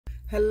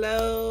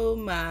Hello,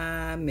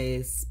 my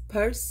Miss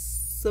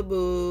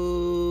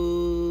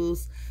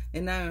Percivables,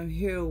 and I'm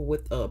here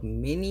with a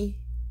mini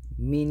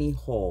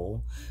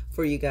haul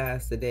for you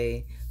guys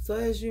today. So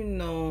as you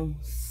know,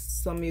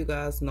 some of you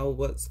guys know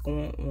what's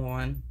going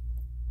on.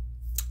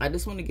 I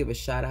just want to give a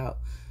shout out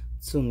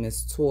to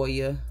Miss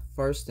Toya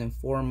first and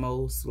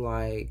foremost.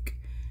 Like,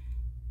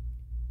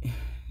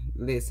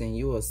 listen,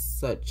 you are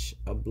such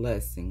a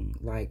blessing.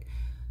 Like,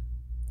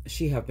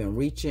 she have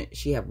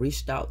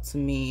reached out to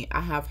me.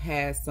 I have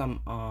had some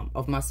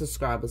of my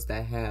subscribers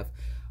that have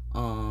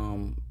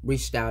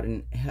reached out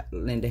and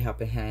lend a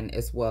helping hand,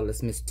 as well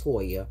as Miss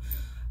Toya.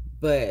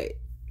 But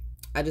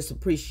I just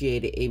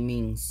appreciate it. It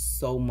means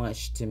so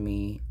much to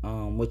me,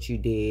 what you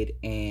did,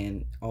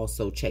 and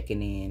also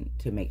checking in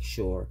to make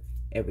sure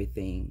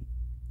everything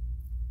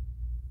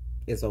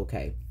is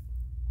okay.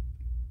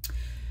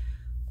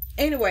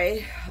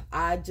 Anyway,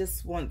 I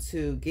just want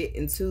to get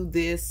into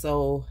this.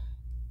 So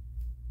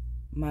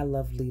my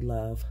lovely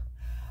love,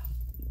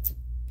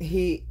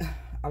 I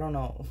don't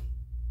know,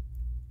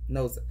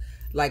 knows,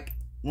 like,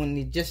 when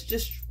he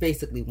just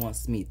basically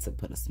wants me to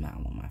put a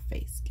smile on my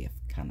face, gift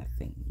kind of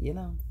thing, you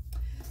know.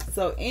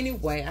 So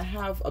anyway, I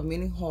have a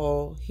mini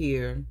haul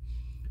here,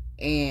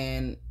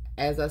 and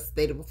as I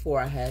stated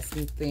before, I had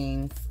some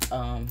things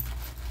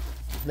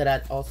that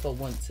I also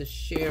want to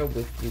share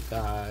with you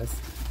guys.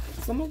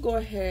 So I'm gonna go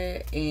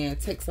ahead and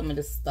take some of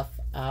this stuff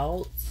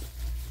out.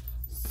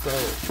 So,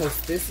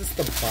 because this is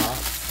the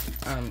box,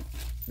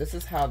 this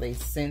is how they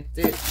sent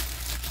it,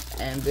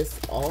 and this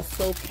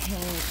also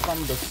came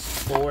from the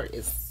store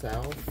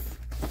itself.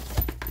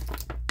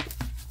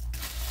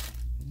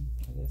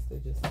 I guess they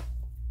just, I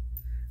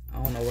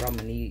don't know what I'm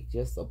gonna need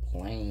just a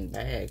plain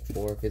bag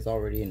for if it's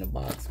already in the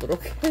box, but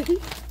okay.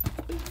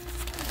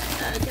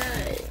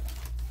 Okay.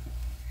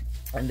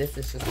 And this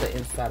is just the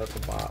inside of the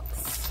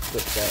box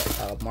with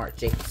the Marc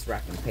Jacobs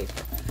wrapping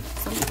paper.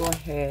 So I'm gonna go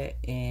ahead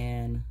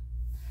and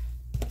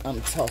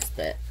toss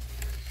that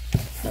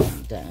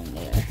down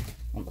there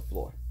on the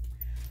floor.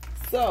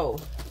 So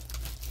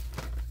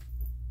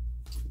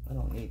I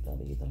don't need that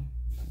either.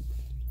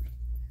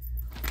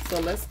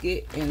 So let's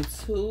get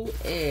into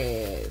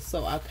it.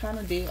 So I kind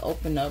of did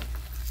open up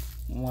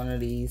one of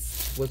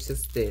these, which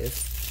is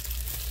this.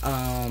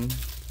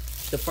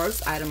 The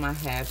first item I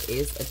have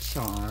is a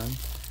charm.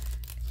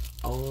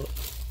 Oh,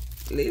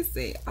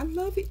 listen, I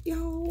love it,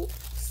 y'all.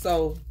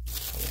 So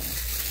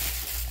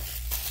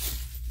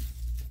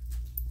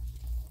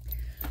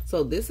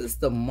this is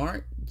the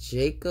Marc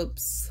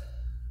Jacobs,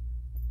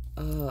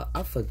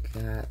 I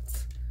forgot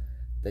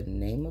the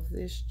name of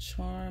this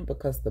charm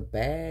because the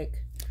bag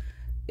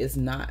is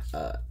not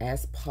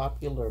as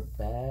popular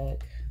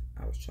bag.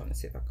 I was trying to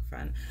see if I could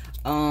find it.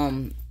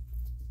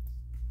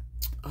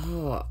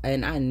 Oh,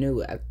 and I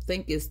knew it. I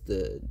think it's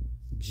the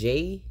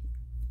J.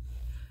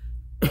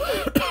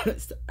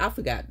 I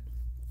forgot.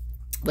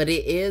 But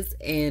it is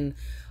in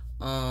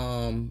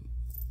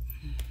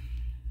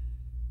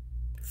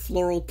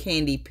floral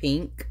candy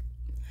pink,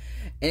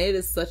 and it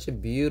is such a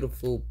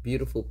beautiful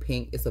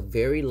pink. It's a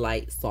very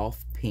light,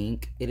 soft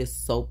pink. It is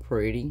so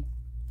pretty.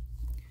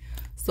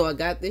 So I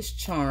got this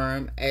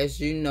charm. As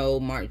you know,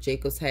 Marc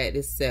Jacobs had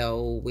this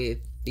sale with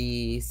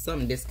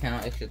some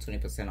discount, extra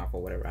 20% off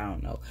or whatever, I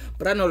don't know,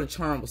 but I know the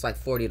charm was like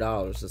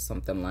 $40 or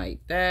something like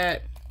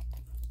that.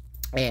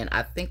 And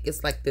I think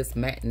it's like this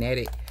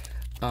magnetic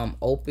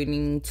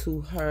opening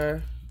to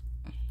her,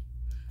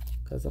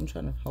 because I'm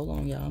trying to, hold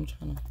on y'all, I'm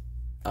trying to,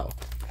 oh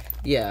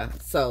yeah,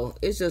 so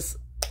it just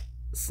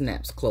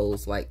snaps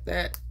closed like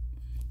that.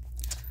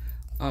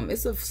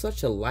 It's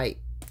such a light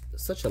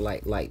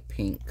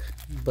pink,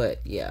 but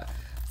yeah.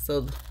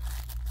 So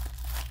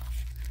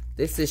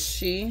this is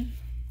she,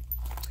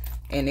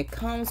 and it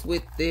comes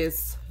with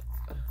this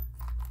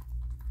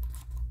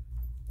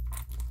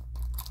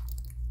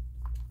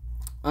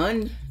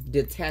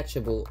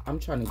undetachable, I'm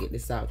trying to get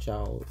this out,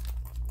 y'all.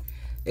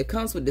 It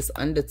comes with this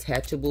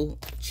undetachable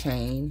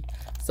chain,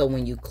 so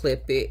when you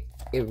clip it,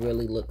 it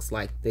really looks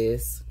like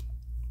this.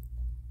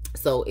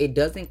 So it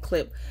doesn't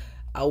clip.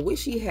 I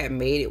wish he had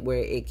made it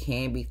where it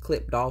can be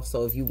clipped off,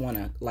 so if you want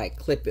to like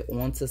clip it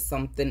onto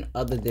something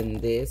other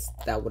than this,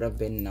 that would have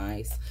been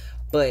nice.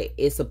 But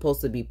it's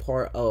supposed to be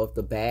part of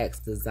the bag's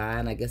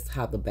design, I guess,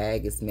 how the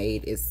bag is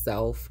made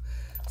itself.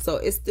 So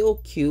it's still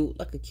cute,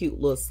 like a cute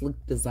little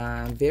sleek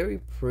design,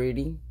 very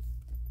pretty.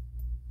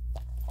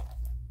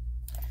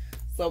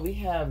 So we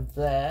have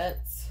that,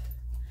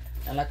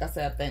 and like I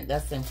said, I think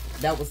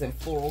that was in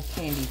floral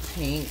candy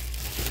pink.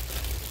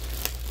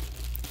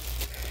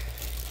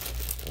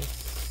 Let's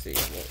see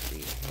what we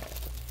have.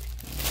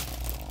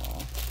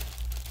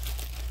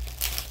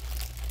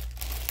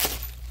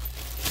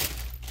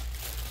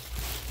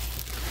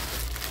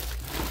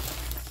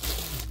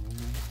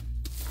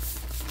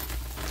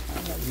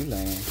 How you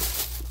land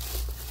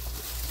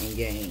and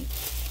game?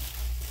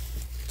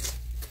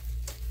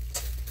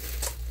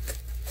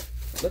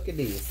 Look at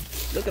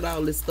this. Look at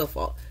all this stuff.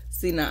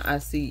 See, now I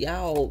see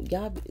y'all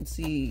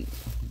see,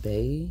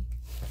 baby.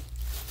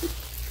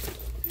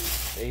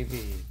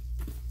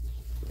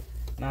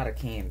 Not a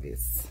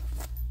canvas.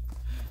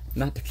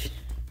 Not the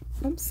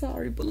I'm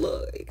sorry, but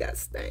look, it got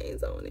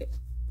stains on it.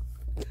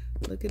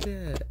 Look at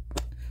that.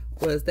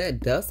 Was that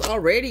dust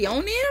already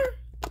on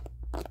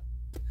there?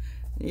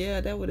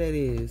 Yeah, that's what that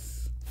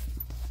is.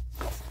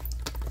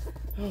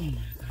 Oh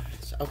my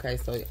gosh. Okay,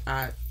 so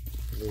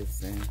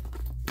listen.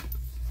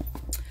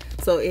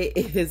 So it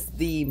is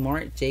the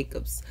Marc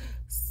Jacobs,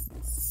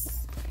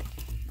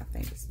 I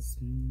think it's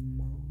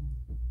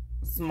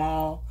a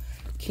small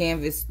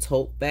canvas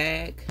tote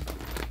bag.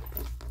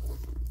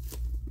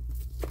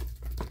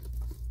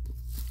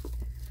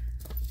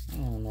 I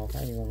don't know if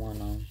I even want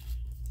to,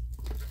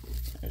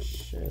 or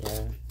should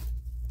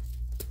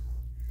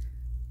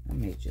I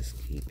may just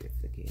keep it,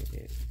 forget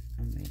it.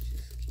 I may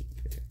just keep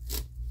it.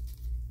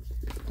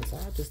 Because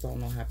I just don't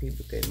know how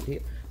people can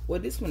dip. Well,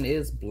 this one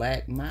is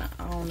black. I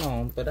don't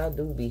know, but I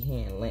do be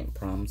hearing lint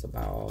problems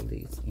about all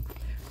these.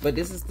 But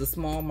this is the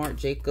small Marc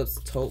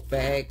Jacobs tote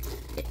bag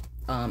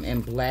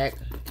in black,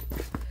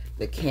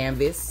 the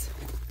canvas.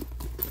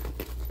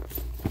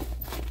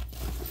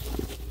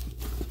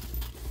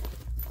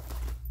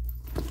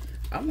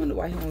 I wonder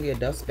why he don't get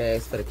dust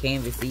bags for the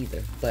canvas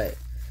either, but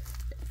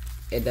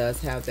it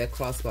does have that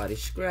crossbody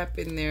strap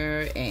in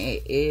there, and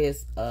it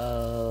is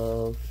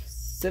of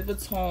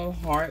Civetone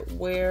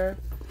hardware.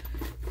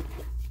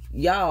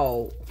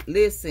 Y'all,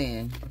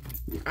 listen,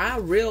 I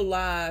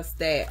realized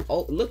that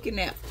looking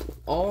at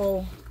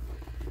all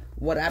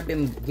what I've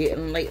been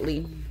getting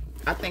lately,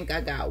 I think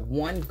I got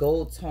one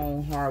gold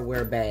tone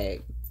hardware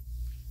bag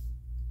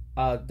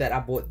that I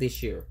bought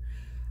this year.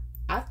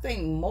 I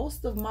think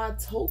most of my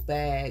tote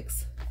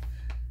bags,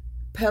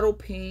 petal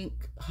pink,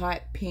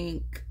 hot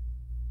pink,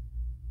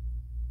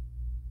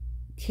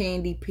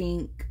 candy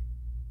pink,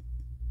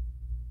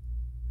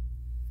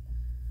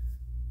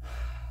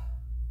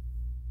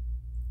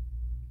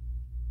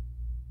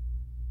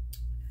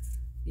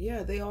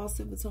 yeah, they all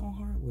Civetone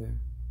hardware.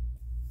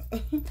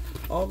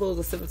 All those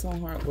are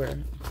Civetone hardware.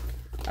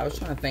 I was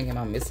trying to think, am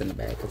I missing the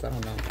bag? Because I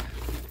don't know.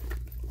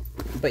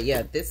 But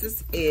yeah, this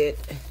is it.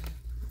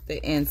 The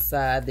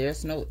inside.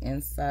 There's no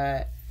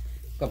inside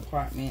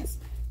compartments.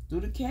 Do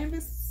the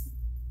canvas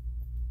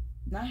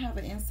not have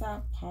an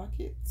inside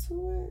pocket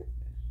to it?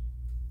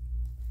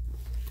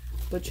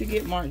 But you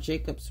get Marc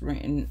Jacobs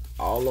written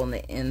all on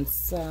the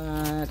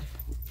inside.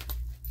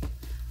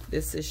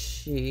 This is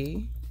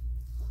she.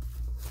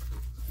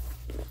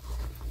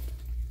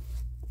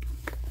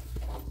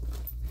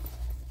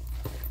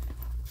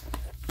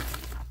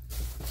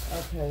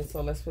 Okay,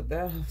 so let's put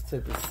that off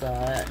to the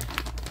side.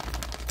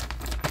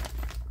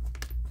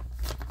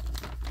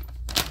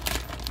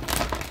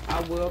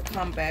 I will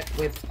come back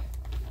with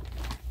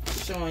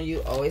showing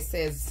you. Oh, it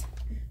says,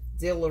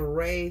 Dealer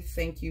Ray,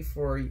 thank you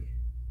for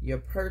your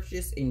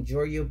purchase.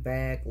 Enjoy your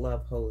bag.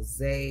 Love,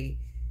 Jose.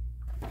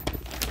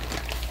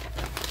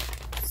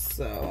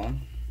 So,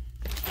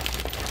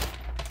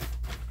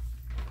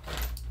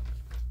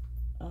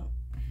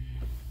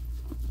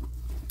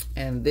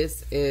 and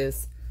this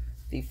is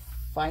the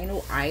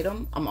final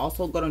item. I'm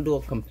also going to do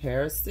a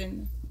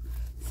comparison.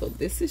 So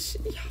this is,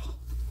 y'all.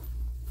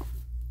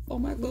 Oh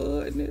my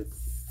goodness.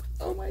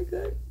 Oh my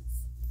goodness.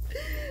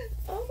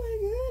 Oh my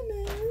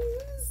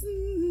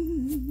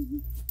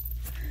goodness.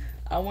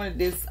 I wanted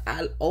this.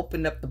 I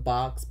opened up the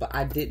box, but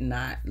I did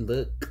not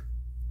look.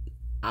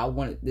 I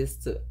wanted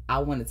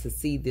to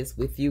see this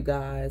with you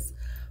guys.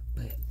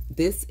 But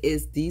this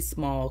is the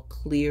small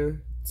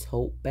clear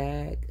tote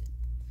bag.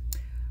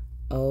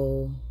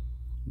 Oh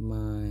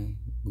my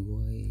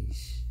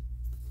gosh.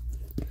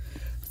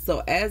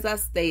 So as I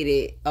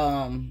stated,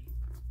 I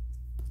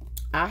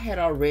had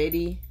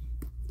already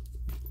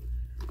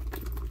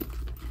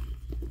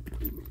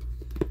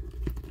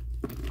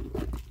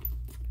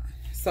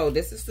so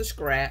this is the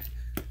scrap,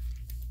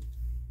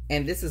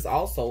 and this is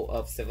also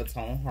of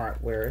Civetone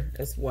hardware,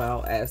 as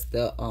well as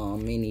the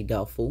mini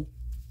duffel.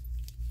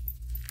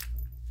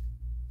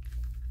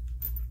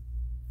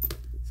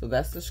 So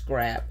that's the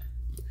scrap.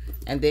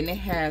 And then it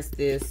has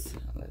this,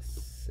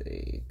 let's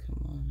see,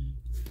 come on.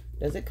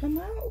 Does it come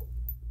out?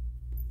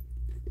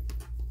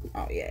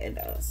 Oh yeah, it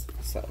does.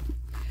 So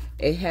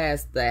it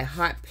has that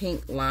hot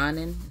pink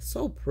lining.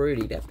 So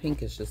pretty. That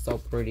pink is just so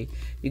pretty.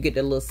 You get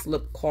the little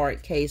slip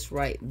card case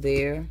right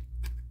there.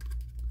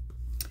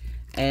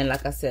 And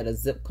like I said, a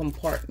zip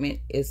compartment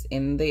is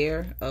in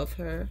there of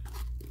her.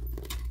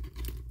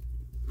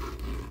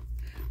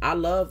 I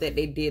love that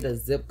they did a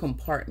zip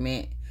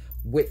compartment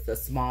with the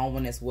small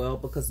one as well,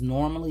 because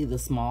normally the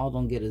small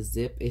don't get a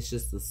zip. It's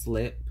just a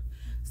slip.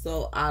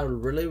 So I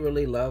really,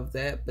 really love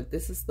that. But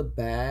this is the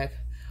bag.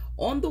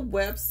 On the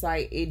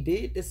website, it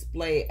did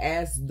display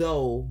as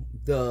though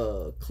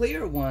the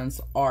clear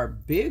ones are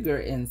bigger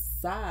in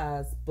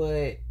size,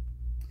 but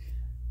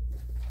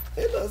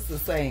it looks the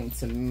same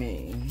to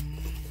me.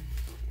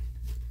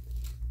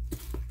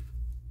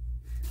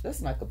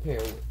 Let's not compare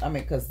with, I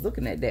mean, because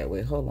looking at that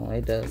way, hold on,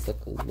 it does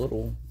look a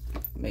little,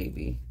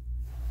 maybe,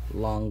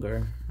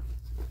 longer.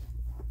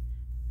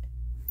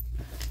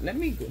 Let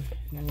me see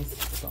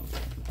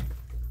something.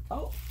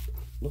 Oh,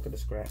 Look at the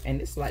scrap.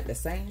 And it's like the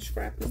same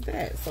scrap as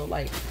that. So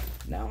like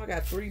now I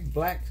got 3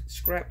 black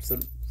scraps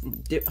of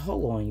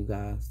hold on, you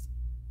guys.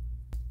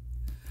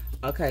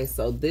 Okay,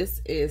 so this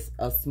is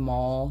a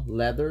small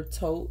leather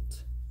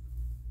tote.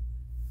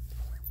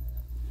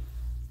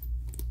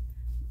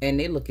 And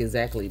they look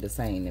exactly the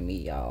same to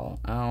me, y'all.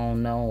 I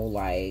don't know,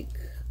 like,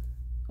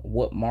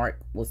 what Mark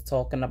was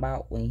talking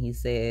about when he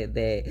said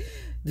that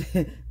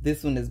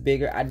this one is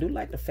bigger. I do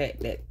like the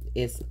fact that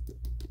it's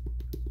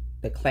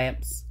the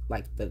clamps,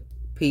 like the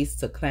piece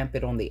to clamp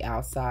it on the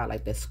outside,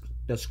 like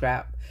the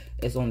scrap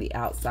is on the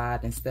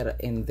outside instead of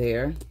in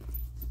there.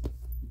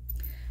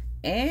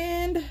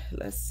 And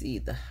let's see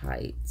the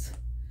height.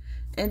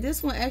 And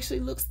this one actually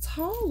looks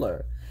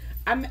taller.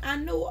 I mean,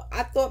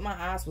 I thought my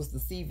eyes was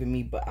deceiving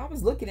me, but I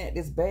was looking at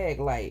this bag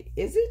like,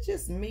 is it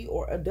just me,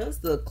 or does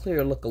the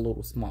clear look a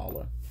little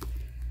smaller?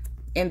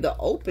 And the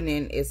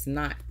opening is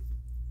not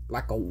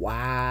like a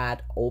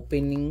wide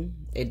opening.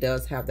 It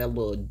does have that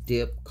little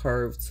dip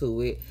curve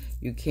to it.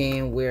 You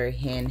can wear it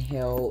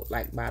handheld,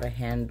 like by the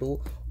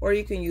handle, or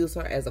you can use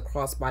her as a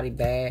crossbody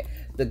bag.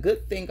 The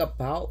good thing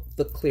about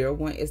the clear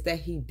one is that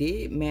he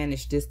did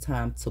manage this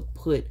time to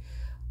put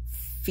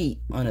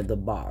feet under the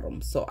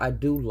bottom. So I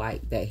do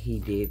like that he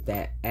did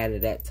that,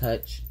 added that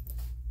touch.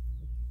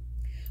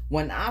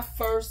 When I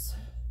first,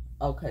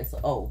 okay, so,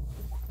 oh,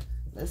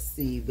 let's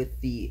see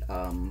with the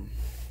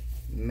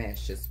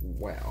mesh as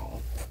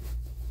well.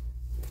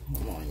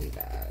 Hold on, you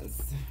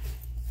guys.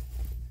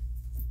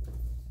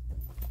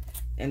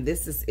 And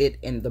this is it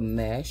in the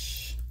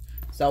mesh.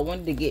 So I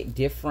wanted to get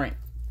different,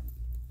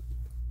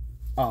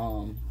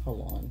 hold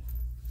on.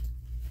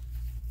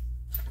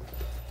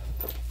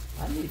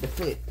 I need to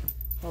put,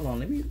 hold on,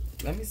 let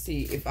me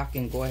see if I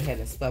can go ahead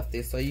and stuff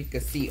this so you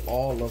can see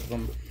all of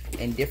them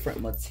in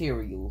different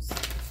materials,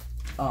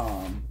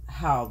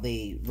 how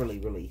they really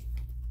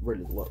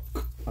look.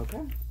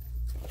 Okay,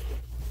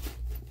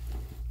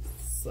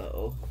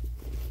 so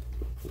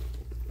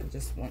I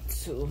just want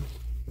to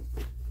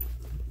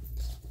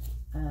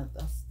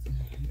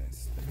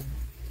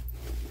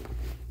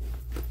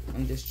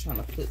I'm just trying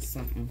to put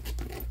something,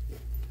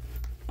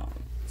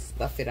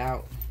 stuff it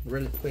out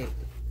really quick.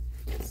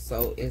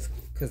 So it's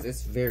because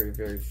it's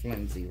very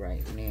flimsy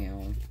right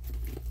now,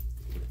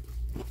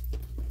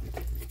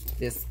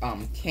 this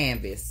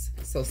canvas.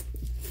 So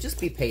just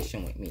be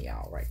patient with me,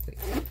 y'all, right quick.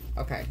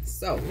 Okay,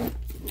 so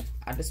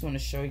I just want to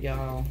show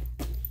y'all.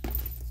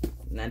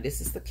 Now this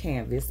is the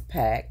canvas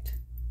packed,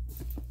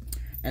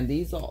 and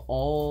these are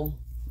all,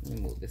 let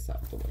me move this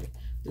out the way.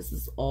 This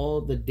is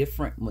all the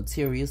different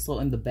materials. So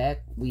in the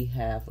back we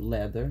have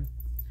leather,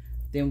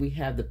 then we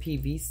have the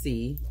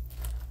PVC,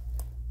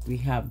 we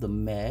have the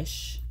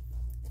mesh,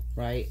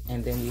 right?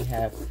 And then we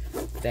have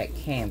that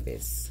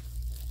canvas.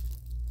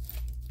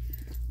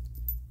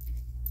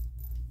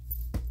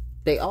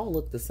 They all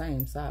look the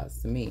same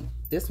size to me.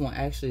 This one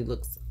actually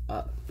looks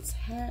a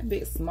tad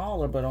bit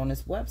smaller, but on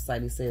this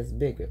website it says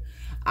bigger.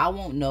 I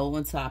won't know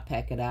until I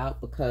pack it out,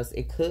 because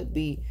it could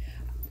be,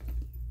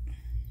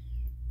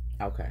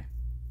 okay.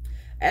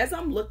 As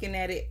I'm looking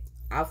at it,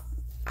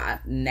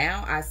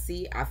 now I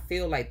see, I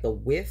feel like the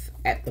width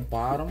at the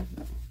bottom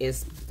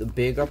is the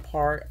bigger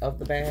part of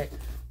the bag.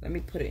 Let me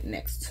put it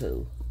next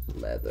to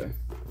leather.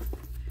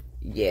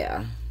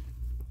 Yeah,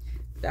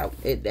 that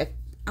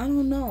I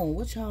don't know.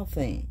 What y'all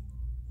think?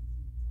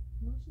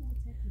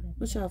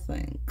 What y'all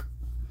think?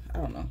 I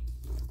don't know.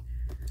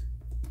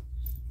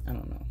 I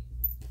don't know.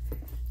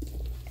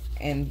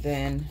 And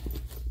then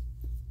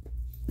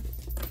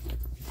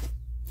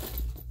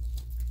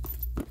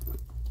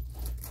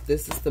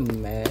this is the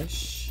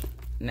mesh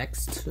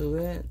next to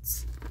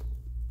it.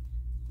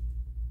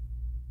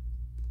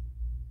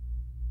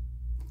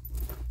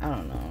 I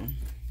don't know.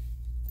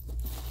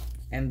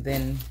 And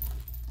then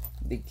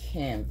the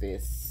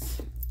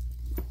canvas.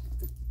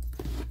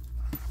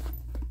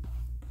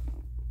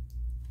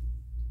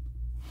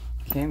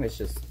 Canvas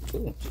just,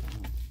 ooh.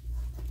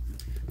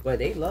 But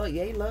they love,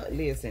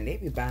 listen, they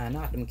be buying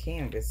out them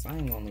canvas. I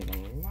ain't gonna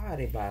even lie,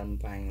 they buy them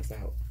things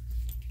out.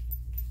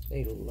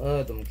 They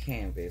love them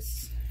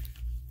canvas.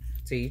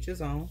 To each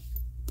his own.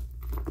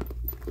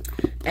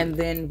 And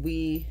then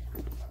we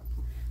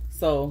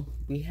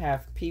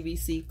have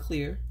PVC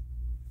clear.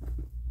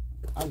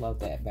 I love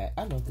that bag.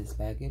 I love this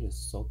bag. It is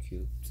so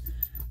cute.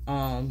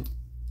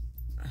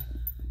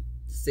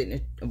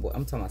 Signature. I'm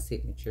talking about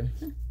signature.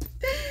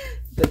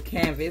 The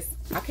canvas.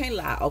 I can't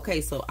lie.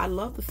 Okay, so I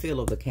love the feel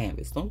of the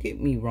canvas. Don't get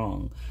me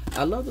wrong.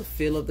 I love the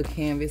feel of the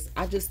canvas.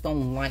 I just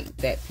don't like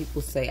that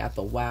people say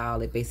after a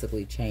while it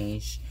basically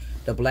changed.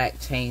 The black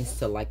changed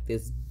to like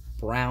this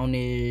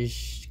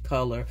brownish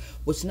color,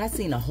 which, and I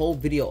seen a whole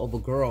video of a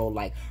girl,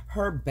 like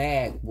her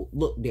bag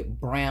looked at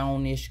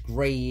brownish,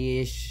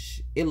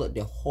 grayish. It looked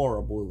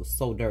horrible. It was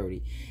so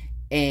dirty.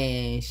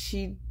 And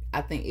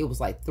I think it was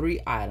like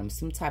 3 items,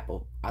 some type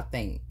of, I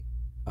think,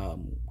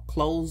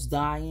 clothes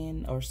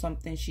dyeing or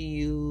something she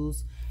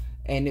used,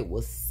 and it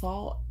was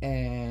salt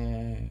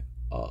and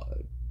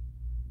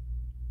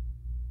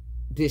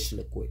dish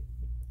liquid.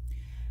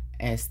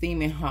 and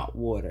steaming hot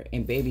water.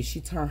 And baby,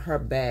 she turned her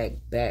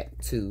bag back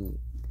to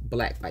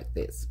black like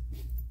this.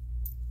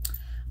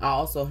 I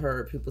also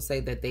heard people say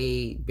that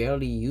they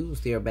barely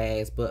use their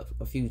bags but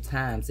a few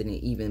times and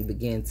it even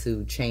began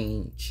to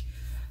change.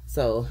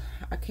 So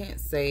I can't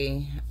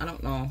say, I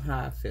don't know how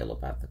I feel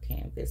about the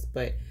canvas,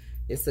 but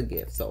it's a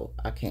gift, so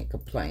I can't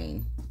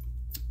complain.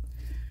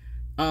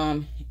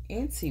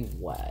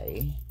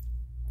 Anyway,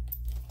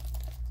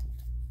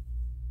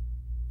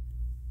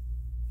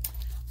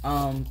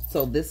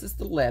 so this is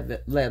the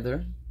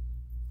leather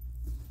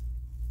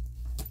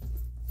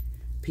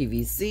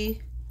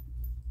PVC,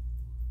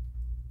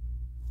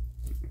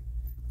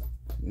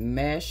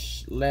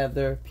 mesh,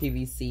 leather,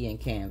 PVC, and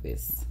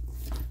canvas.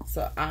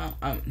 So I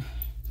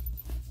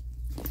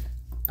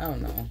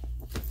don't know.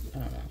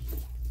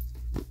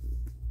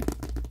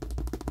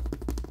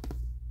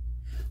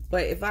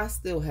 But if I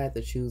still had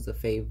to choose a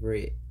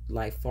favorite,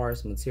 like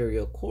forest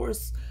material, of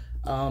course,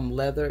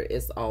 leather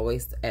is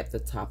always at the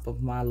top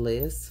of my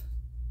list.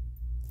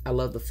 I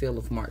love the feel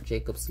of Marc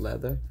Jacobs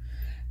leather.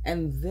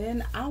 And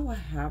then I would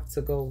have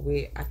to go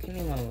with, I can't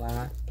even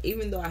lie,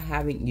 even though I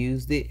haven't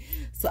used it,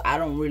 so I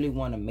don't really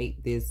want to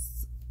make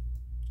this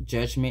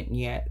judgment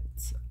yet.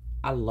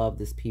 I love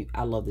this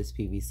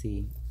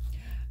PVC.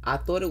 I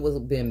thought it would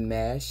have been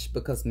mesh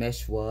because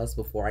mesh was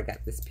before I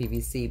got this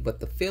PVC, but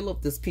the feel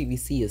of this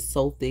PVC is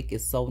so thick,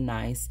 it's so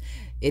nice,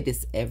 it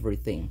is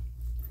everything.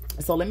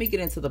 So let me get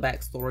into the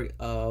backstory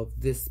of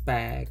this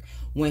bag.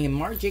 When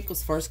Marc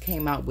Jacobs first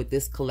came out with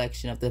this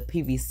collection of the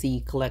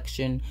PVC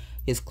collection,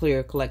 his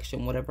clear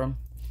collection, whatever.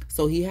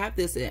 So he had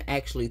this in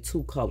actually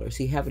two colors.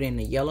 He have it in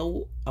the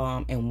yellow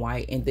and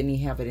white, and then he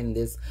have it in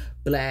this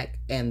black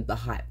and the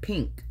hot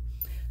pink.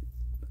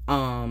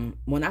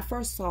 When I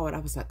first saw it, I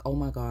was like, oh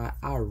my God,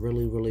 I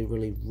really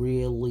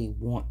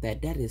want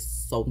that. That is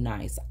so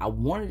nice. I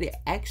wanted it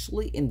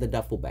actually in the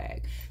duffel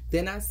bag.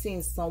 Then I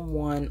seen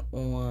someone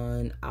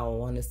on, I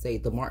want to say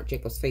the Marc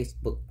Jacobs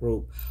Facebook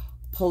group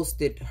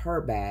posted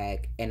her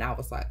bag, and I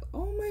was like,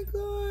 oh my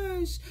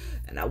gosh.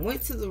 And I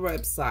went to the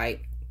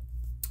website,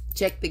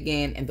 checked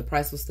again, and the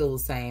price was still the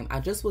same. I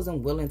just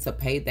wasn't willing to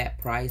pay that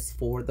price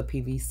for the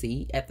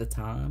PVC at the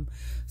time.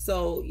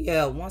 So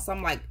yeah, once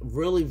I'm like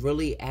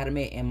really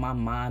adamant in my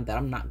mind that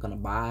I'm not gonna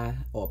buy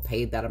or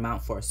pay that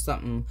amount for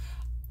something,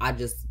 I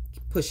just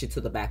push it to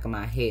the back of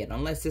my head,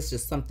 unless it's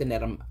just something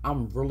that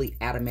I'm really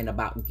adamant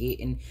about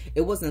getting.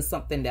 It wasn't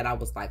something that I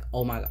was like,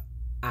 oh my God,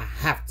 I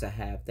have to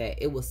have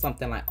that. It was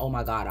something like, oh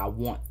my God, I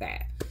want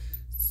that.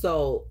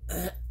 So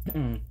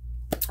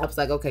I was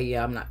like, okay,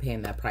 yeah, I'm not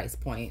paying that price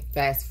point.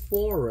 Fast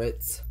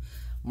forward,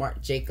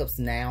 Marc Jacobs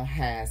now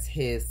has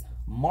his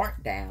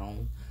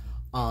markdown,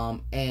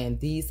 and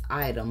these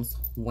items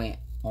went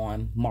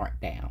on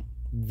markdown.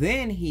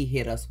 Then he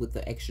hit us with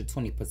the extra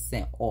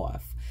 20%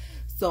 off.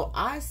 So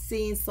I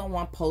seen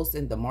someone post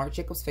in the Marc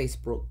Jacobs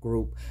Facebook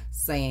group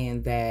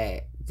saying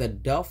that the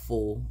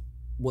duffel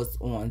was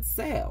on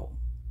sale.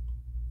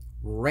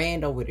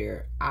 Ran over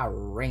there. I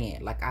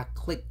ran. Like, I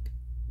clicked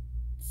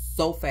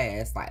so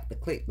fast, like the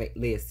clickbait.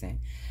 Listen,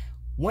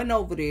 went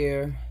over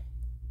there,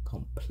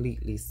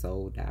 completely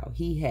sold out.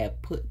 He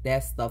had put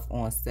that stuff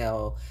on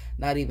sale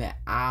not even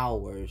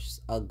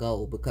hours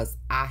ago because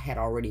I had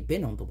already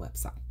been on the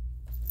website.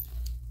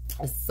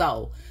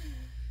 So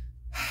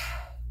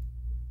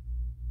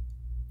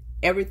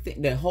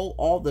everything,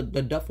 all the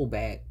duffel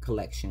bag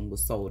collection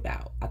was sold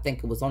out. I think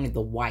it was only the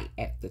white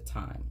at the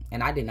time,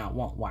 and I did not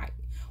want white.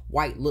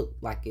 White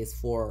looked like it's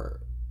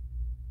for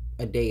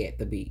a day at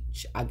the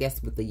beach. I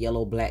guess with the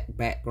yellow black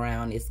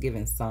background, it's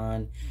giving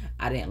sun.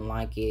 I didn't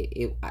like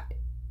it.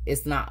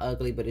 It's not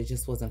ugly, but it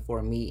just wasn't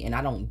for me, and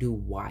I don't do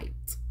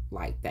white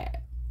like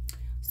that.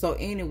 So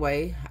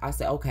anyway, I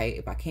said, okay,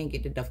 if I can't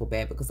get the duffel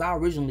bag, because I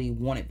originally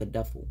wanted the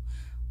duffel,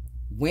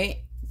 went,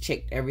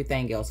 checked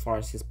everything else as far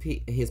as his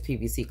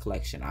PVC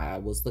collection. I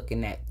was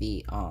looking at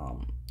the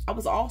I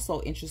was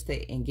also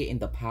interested in getting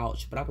the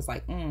pouch, but I was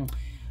like,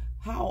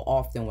 how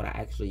often would I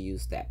actually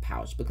use that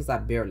pouch? Because I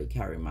barely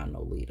carry my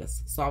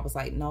Nolitas. So I was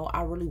like, no,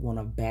 I really want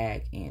a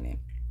bag in it.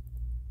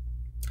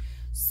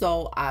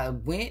 So I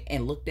went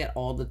and looked at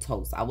all the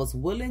totes. I was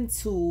willing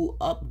to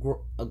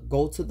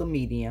go to the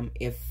medium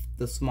if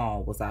the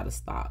small was out of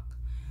stock.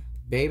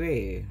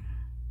 Baby,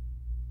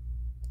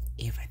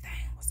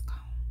 everything was gone.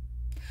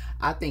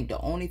 I think the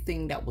only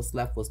thing that was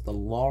left was the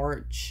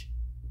large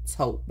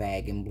tote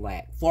bag in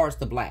black. Forest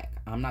black.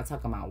 I'm not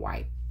talking about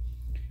white.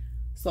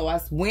 So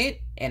I went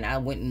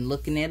and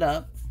looking it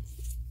up,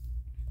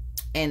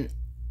 and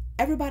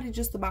everybody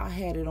just about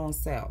had it on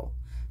sale.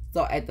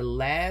 So at the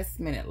last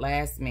minute,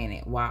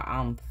 while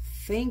I'm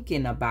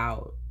thinking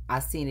about, I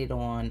seen it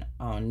on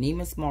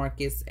Neiman's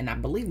Marcus and I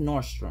believe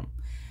Nordstrom,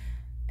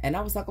 and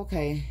I was like,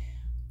 okay,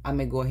 I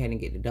may go ahead and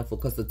get the duffel,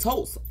 because the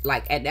totes,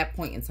 like at that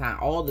point in time,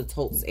 all the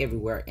totes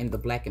everywhere in the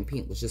black and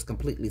pink was just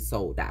completely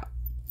sold out.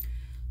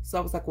 So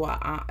I was like, well,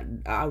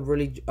 I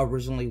really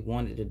originally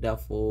wanted a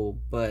duffel,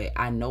 but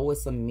I know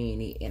it's a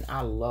mini, and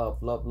I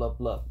love.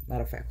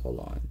 Matter of fact, hold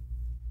on.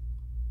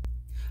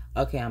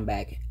 Okay, I'm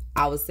back.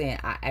 I was saying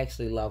I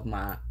actually love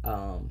my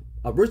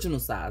original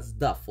size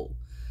duffel.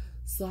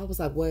 So I was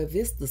like, well, if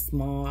it's the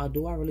small,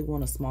 do I really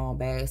want a small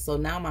bag? So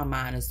now my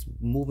mind is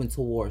moving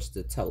towards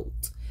the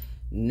tote.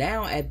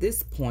 Now at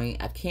this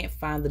point, I can't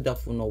find the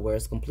duffel nowhere.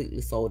 It's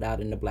completely sold out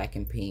in the black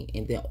and pink.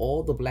 And then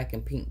all the black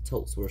and pink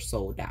totes were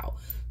sold out.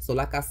 So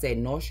like I said,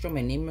 Nordstrom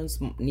and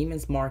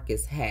Neiman's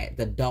Marcus had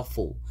the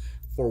duffel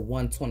for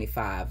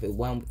 $125. It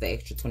went with the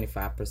extra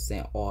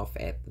 25% off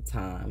at the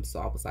time. So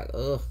I was like,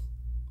 ugh.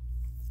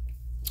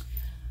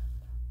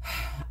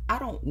 I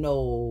don't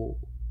know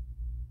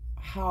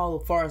how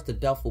far as the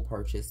duffel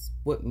purchase,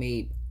 what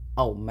made,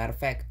 oh, matter of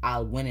fact, I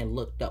went and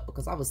looked up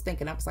because I was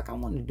thinking, I was like, I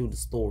want to do the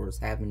stores,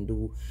 having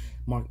do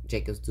Marc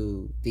Jacobs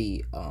do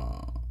the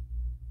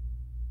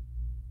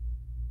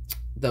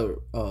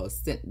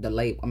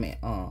label, I mean,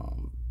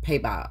 pay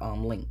by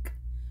link.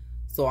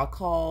 So I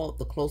called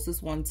the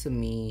closest one to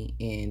me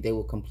and they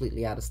were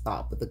completely out of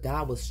stock. But the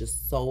guy was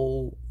just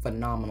so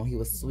phenomenal. He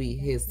was sweet.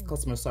 His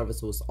customer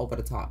service was over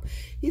the top.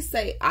 He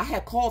said, I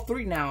had called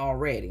 3 now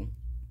already.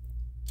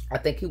 I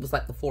think he was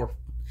like the 4th.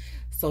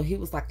 So he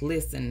was like,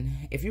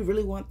 listen, if you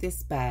really want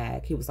this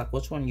bag, he was like,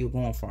 which one are you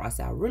going for? I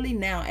said, I really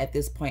now at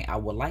this point, I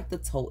would like the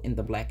tote in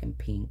the black and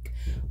pink.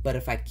 But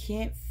if I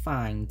can't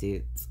find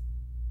it,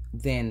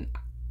 then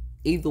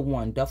either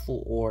one,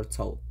 duffel or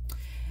tote.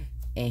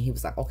 And he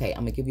was like, okay,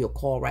 I'm going to give you a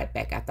call right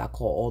back after I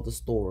call all the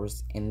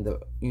stores in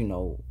the, you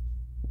know,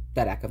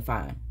 that I can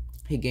find.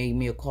 He gave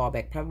me a call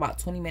back probably about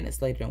 20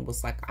 minutes later and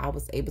was like, I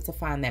was able to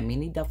find that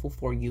mini duffel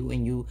for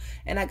you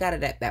and I got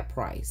it at that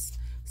price.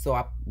 So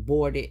I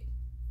bought it,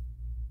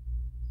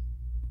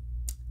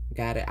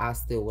 got it. I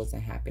still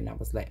wasn't happy and I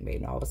was letting me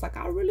know. I was like,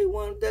 I really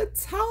wanted the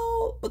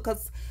tote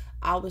because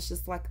I was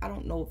just like, I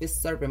don't know if it's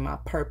serving my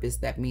purpose,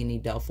 that mini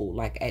duffel.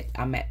 Like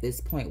I'm at this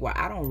point where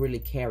I don't really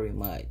carry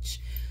much.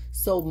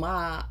 So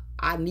I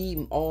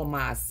need all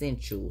my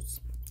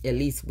essentials at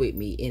least with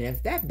me. And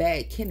if that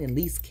bag can at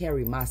least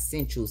carry my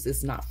essentials,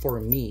 it's not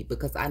for me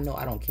because I know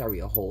I don't carry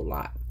a whole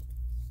lot.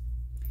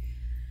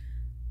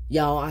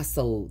 Y'all, I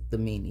sold the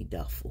mini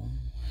duffel.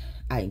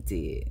 I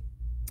did.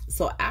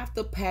 So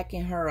after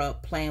packing her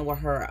up, playing with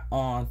her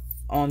on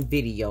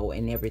video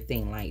and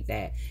everything like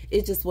that,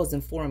 it just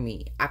wasn't for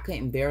me. I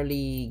couldn't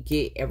barely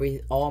get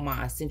all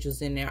my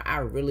essentials in there. I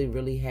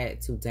really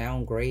had to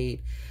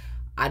downgrade.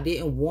 I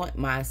didn't want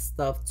my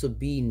stuff to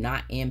be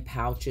not in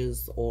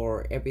pouches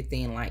or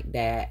everything like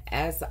that.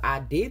 As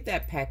I did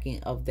that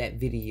packing of that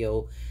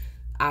video,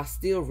 I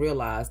still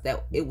realized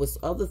that it was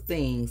other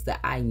things that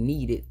I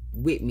needed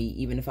with me,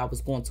 even if I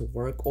was going to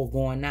work or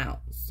going out.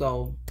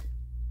 So,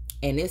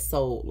 and it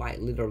sold like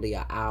literally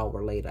an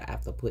hour later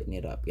after putting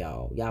it up,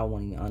 y'all. Y'all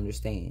won't even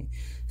understand.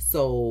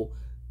 So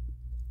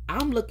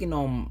I'm looking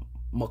on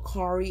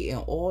Macari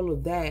and all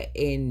of that,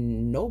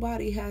 and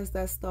nobody has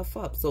that stuff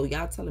up. So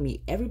y'all telling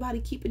me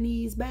everybody keeping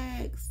these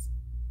bags?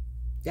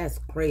 That's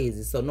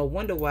crazy. So no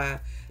wonder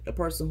why the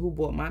person who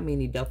bought my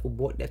mini duffel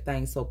bought that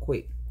thing so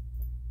quick.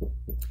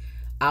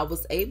 I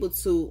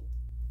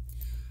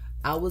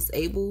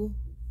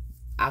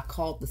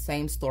called the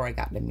same store I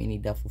got the mini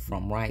duffel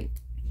from, right?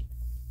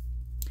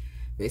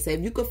 They said,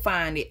 if you could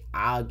find it,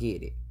 I'll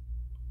get it.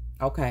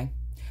 Okay.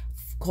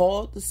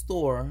 Called the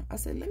store. I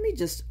said, let me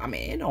just, I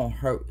mean, it don't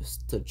hurt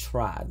to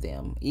try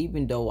them,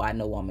 even though I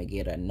know I'm gonna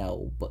get a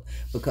no, but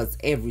because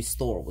every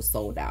store was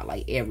sold out,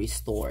 like every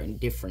store in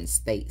different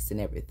states and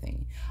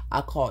everything.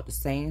 I called the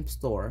same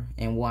store,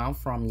 and where I'm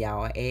from,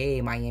 y'all,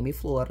 Miami,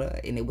 Florida,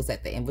 and it was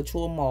at the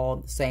Inventory Mall,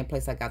 the same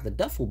place I got the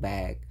duffel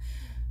bag.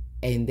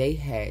 And they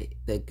had,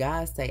 the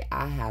guy say,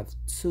 I have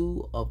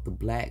 2 of the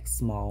black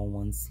small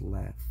ones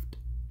left.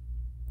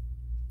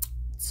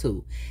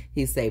 2.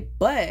 He said,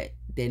 but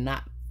they're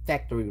not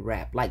factory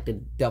wrap like the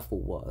duffel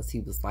was. He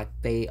was like,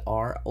 they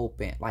are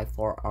open, like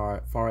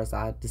far as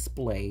our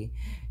display.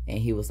 And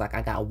he was like,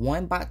 I got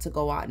 1 about to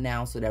go out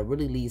now, so that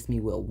really leaves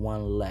me with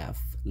 1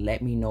 left.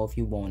 Let me know if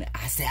you want it.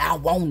 I said, I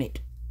want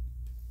it.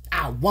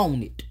 I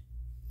want it.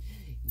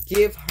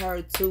 Give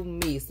her to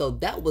me. So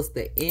that was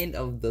the end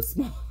of the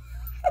small.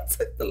 I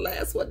took the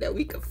last one that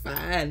we could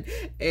find,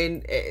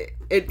 and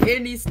at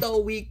any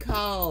store we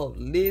called.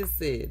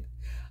 Listen,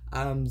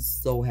 I'm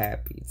so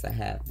happy to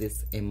have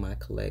this in my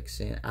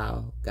collection.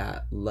 I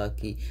got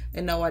lucky.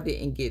 And no, I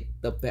didn't get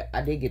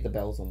I did get the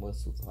bells and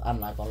whistles. I'm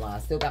not gonna lie. I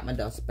still got my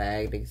dust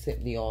bag. They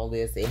sent me all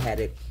this. They had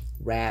it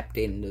wrapped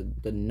in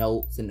the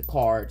notes and the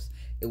cards.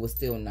 It was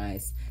still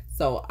nice.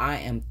 So I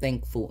am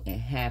thankful and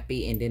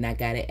happy. And then I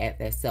got it at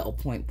that sell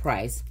point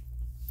price,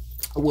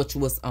 which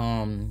was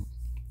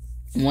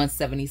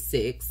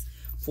 $176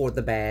 for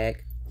the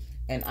bag.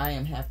 And I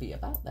am happy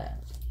about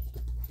that.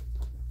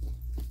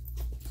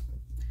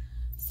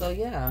 So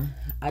yeah,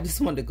 I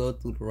just wanted to go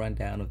through the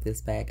rundown of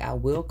this bag. I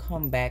will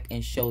come back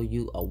and show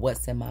you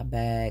what's in my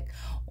bag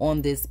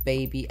on this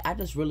baby. I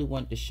just really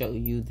wanted to show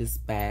you this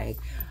bag.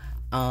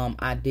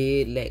 I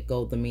did let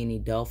go the mini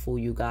duffel,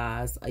 you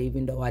guys,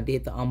 even though I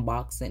did the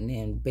unboxing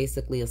and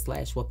basically a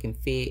slash what can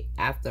fit.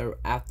 After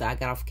I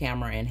got off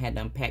camera and had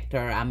unpacked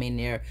her, I'm in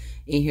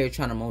here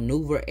trying to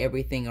maneuver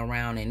everything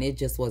around, and it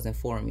just wasn't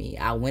for me.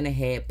 I went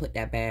ahead, put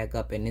that bag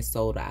up, and it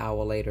sold an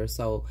hour later.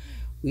 So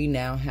we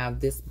now have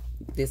this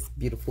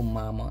beautiful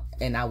mama,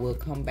 and I will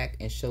come back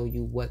and show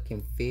you what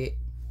can fit.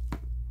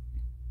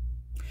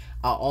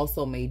 I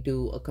also may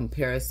do a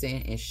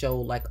comparison and show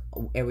like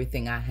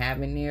everything I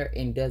have in there,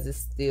 and does it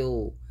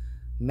still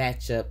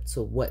match up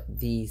to what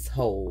these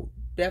hold.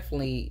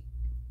 Definitely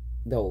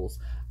those.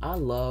 I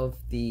love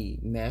the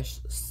mesh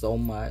so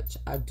much.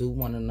 I do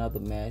want another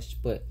mesh,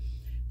 but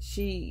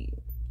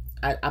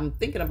I'm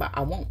thinking about,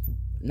 I want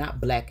not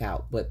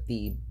blackout, but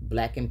the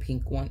black and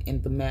pink one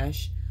in the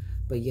mesh.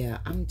 But yeah,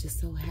 I'm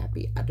just so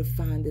happy I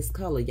defined this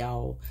color,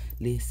 y'all.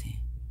 Listen,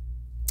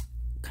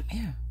 come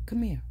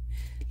here.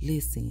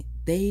 Listen,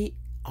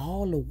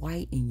 all the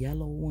white and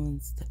yellow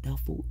ones, the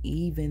duffel,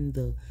 even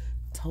the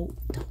tote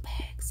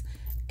bags,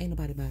 ain't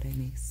nobody buy that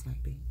mess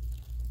like that.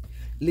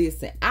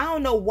 Listen, I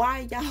don't know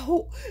why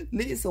y'all,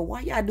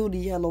 why y'all do the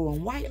yellow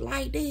and white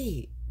like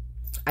that?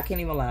 I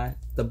can't even lie.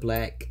 The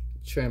black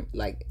trim,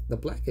 like the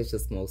black is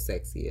just more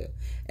sexier.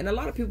 And a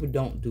lot of people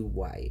don't do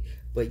white,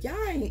 but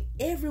y'all ain't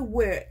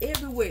everywhere,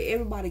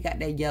 everybody got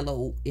that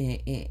yellow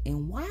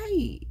and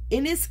white,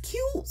 and it's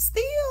cute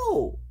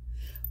still.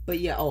 But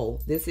yeah,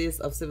 oh, this is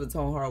of Silver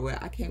Tone Hardware.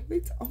 I can't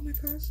wait to, oh my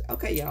gosh.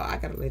 Okay, y'all, I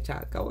gotta let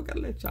y'all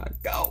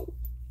go.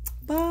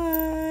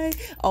 Bye.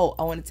 Oh,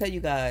 I want to tell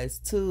you guys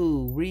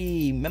to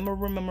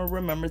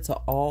remember to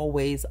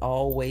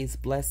always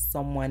bless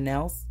someone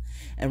else.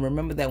 And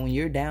remember that when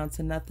you're down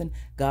to nothing,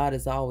 God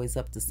is always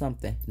up to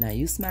something. Now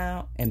you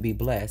smile and be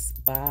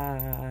blessed.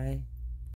 Bye.